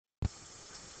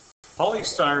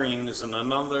Polystyrene is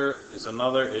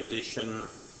another addition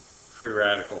free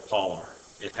radical polymer.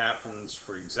 It happens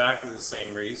for exactly the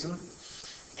same reason,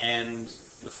 and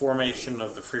the formation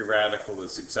of the free radical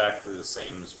is exactly the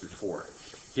same as before.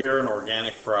 Here, an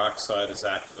organic peroxide is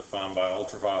acted upon by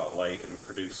ultraviolet light and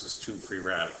produces two free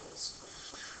radicals.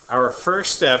 Our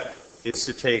first step is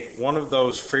to take one of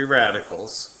those free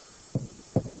radicals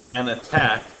and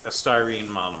attack a styrene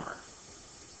monomer.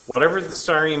 Whatever the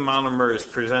styrene monomer is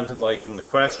presented like in the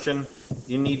question,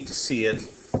 you need to see it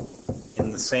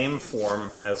in the same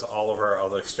form as all of our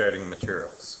other starting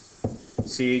materials.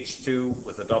 CH2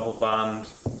 with a double bond,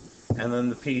 and then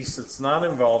the piece that's not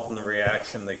involved in the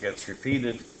reaction that gets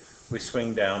repeated, we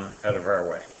swing down out of our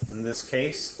way. In this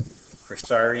case, for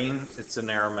styrene, it's an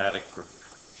aromatic group.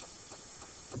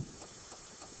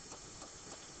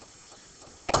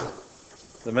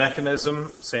 The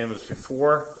mechanism, same as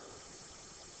before.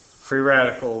 Free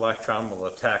radical electron will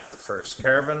attack the first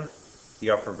carbon. The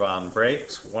upper bond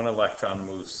breaks. One electron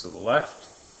moves to the left,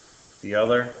 the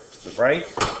other to the right.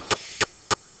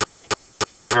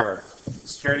 Our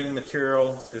starting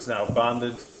material is now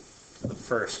bonded to the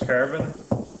first carbon.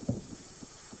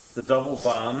 The double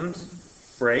bond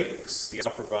breaks, the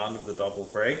upper bond of the double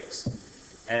breaks,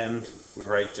 and we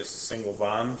write just a single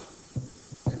bond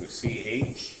to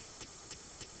CH.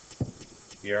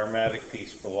 The aromatic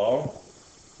piece below,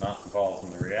 not involved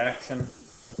in the reaction,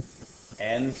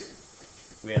 and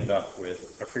we end up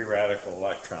with a free radical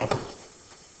electron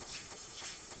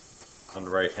on the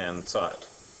right-hand side.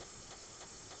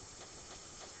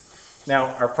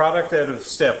 Now, our product out of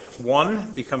step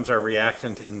 1 becomes our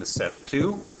reactant into step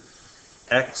 2.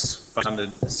 X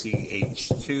bonded to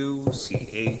CH2,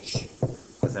 CH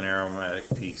with an aromatic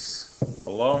piece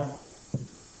below,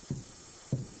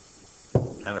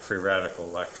 and a free radical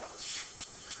electron.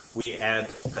 We add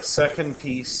a second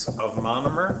piece of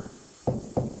monomer.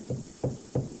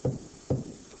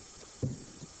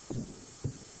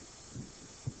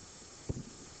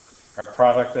 Our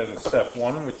product out of step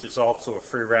 1, which is also a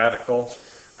free radical,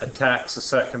 attacks the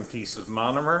second piece of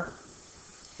monomer.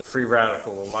 The free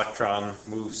radical electron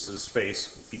moves to the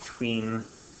space between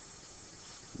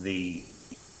the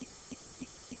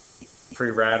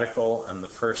free radical and the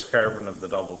first carbon of the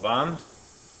double bond.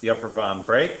 The upper bond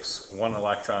breaks, one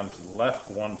electron to the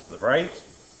left, one to the right.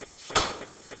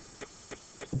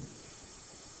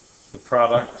 The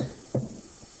product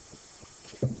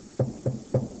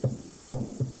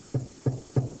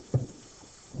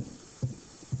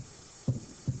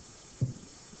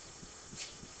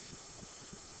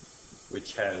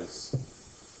which has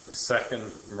the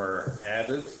second mer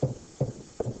added.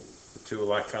 The two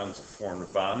electrons have formed a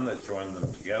bond that join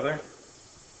them together.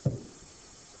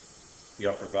 The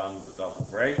upper bond of the double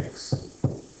breaks,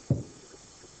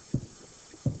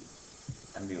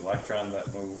 and the electron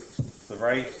that moved to the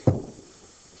right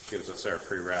gives us our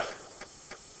free radical.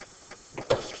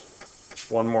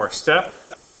 One more step.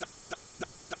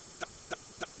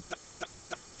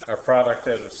 Our product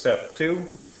out of step 2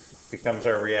 becomes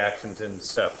our reactant in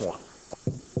step 1.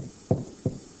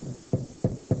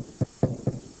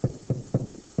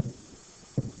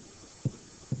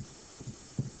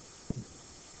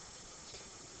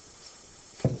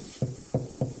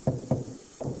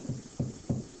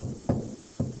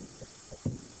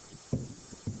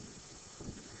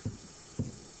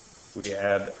 We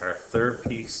add our third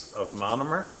piece of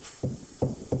monomer.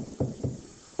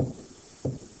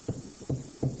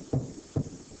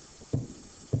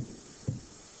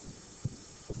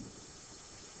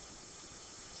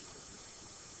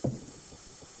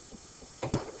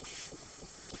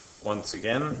 Once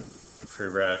again, free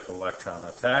radical electron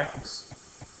attacks,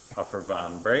 upper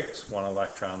bond breaks, one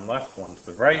electron left, one to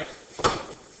the right.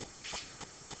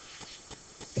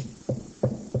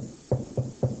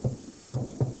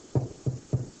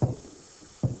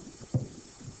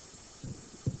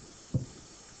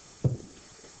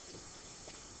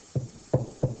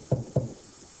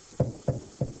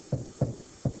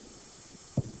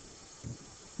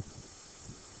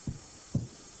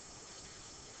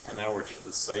 And now we're to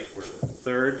the site where the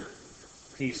third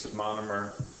piece of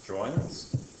monomer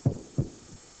joins.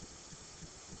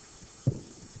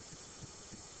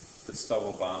 This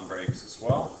double bond breaks as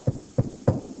well.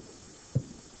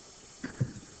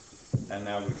 And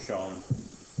now we've shown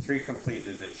 3 complete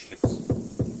additions.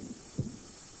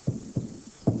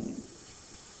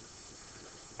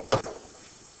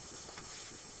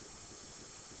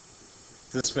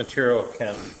 This material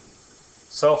can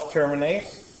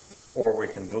self-terminate, or we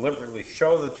can deliberately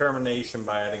show the termination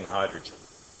by adding hydrogen.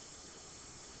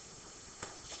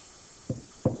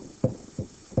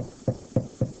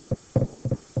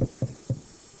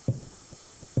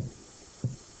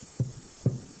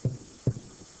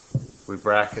 we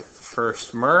bracket the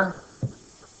first mer,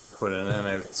 put an N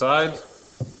outside,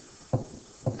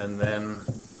 and then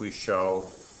we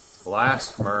show the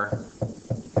last mer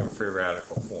in free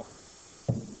radical form.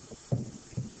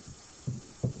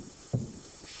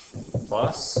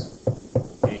 Plus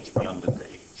H bonded to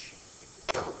H.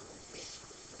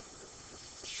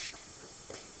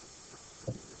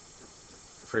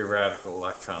 Free radical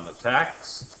electron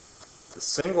attacks. The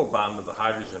single bond of the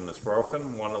hydrogen is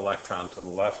broken, one electron to the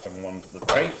left and one to the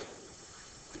right,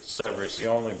 which severs the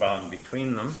only bond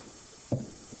between them.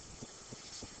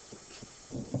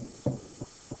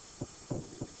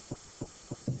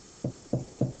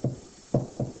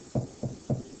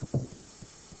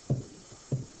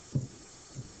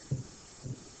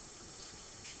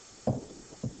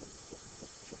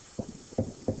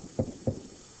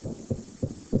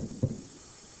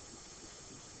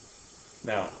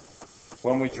 Now,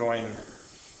 when we join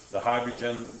the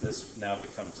hydrogen, this now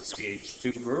becomes a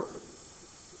CH2 group.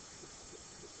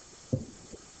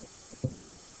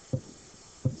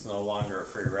 It's no longer a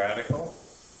free radical,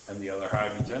 and the other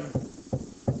hydrogen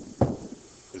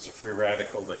is a free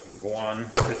radical that can go on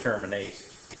to terminate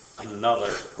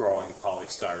another growing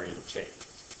polystyrene chain.